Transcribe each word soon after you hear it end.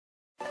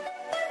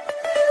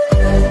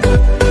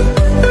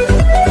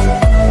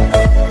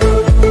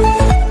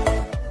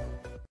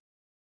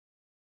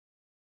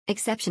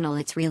Exceptional,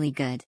 it's really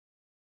good.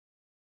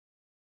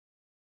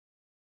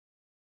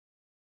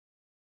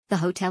 The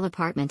hotel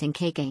apartment in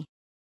KK.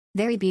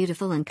 Very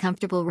beautiful and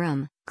comfortable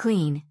room,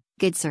 clean,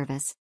 good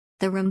service.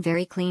 The room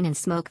very clean and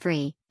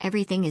smoke-free,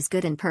 everything is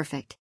good and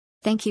perfect.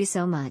 Thank you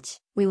so much,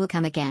 we will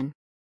come again.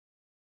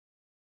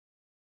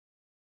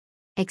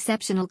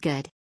 Exceptional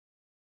good.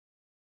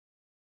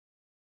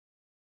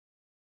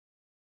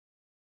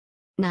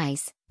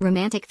 Nice,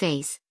 romantic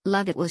face,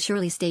 love it, will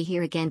surely stay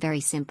here again, very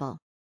simple.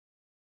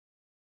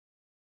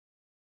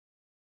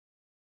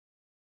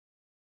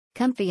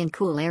 Comfy and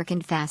cool air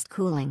and fast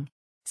cooling.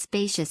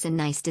 Spacious and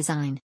nice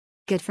design.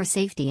 Good for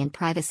safety and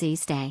privacy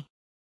stay.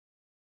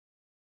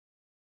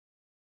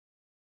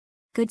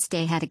 Good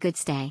stay, had a good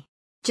stay.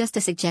 Just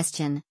a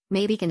suggestion,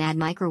 maybe can add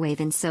microwave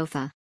and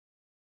sofa.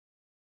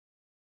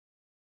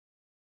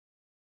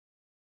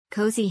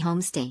 Cozy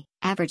homestay,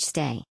 average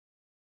stay.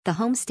 The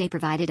homestay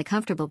provided a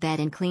comfortable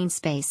bed and clean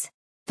space.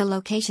 The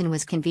location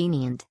was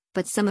convenient,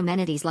 but some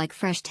amenities like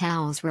fresh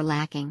towels were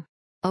lacking.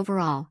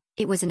 Overall,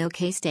 it was an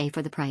okay stay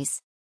for the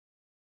price.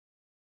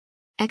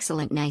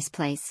 Excellent, nice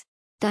place.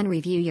 Done.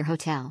 Review your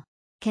hotel.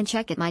 Can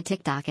check at my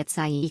TikTok at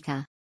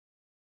Saika.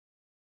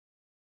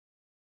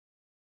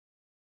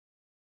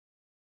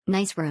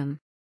 Nice room.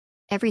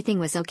 Everything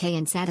was okay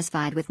and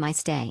satisfied with my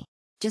stay.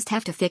 Just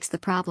have to fix the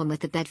problem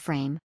with the bed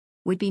frame.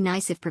 Would be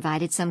nice if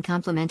provided some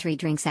complimentary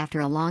drinks after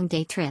a long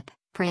day trip.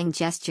 Praying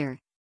gesture.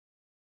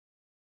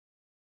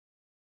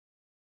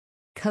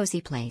 Cozy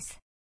place.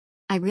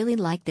 I really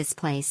like this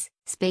place,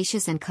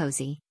 spacious and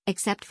cozy,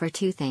 except for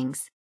two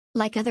things.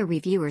 Like other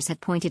reviewers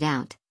have pointed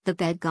out, the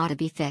bed gotta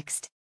be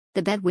fixed.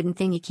 The bed wooden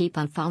thingy keep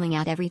on falling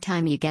out every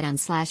time you get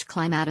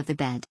on/climb out of the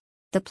bed.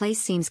 The place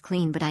seems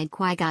clean, but I'd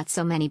quite got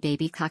so many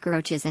baby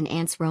cockroaches and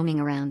ants roaming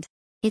around.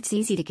 It's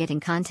easy to get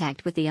in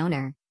contact with the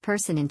owner,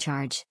 person in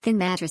charge. Thin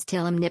mattress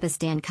tilam nibas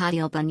dan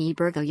kadil bunyi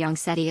burgo yang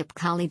setiap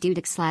kali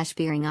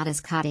duduk/piring atas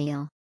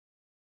kadil.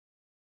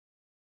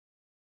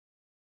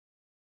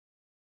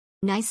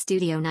 Nice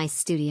studio, nice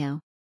studio.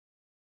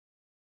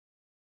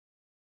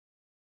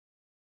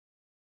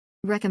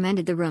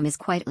 Recommended. The room is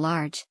quite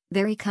large,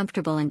 very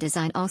comfortable and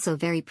design also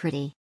very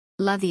pretty.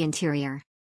 Love the interior.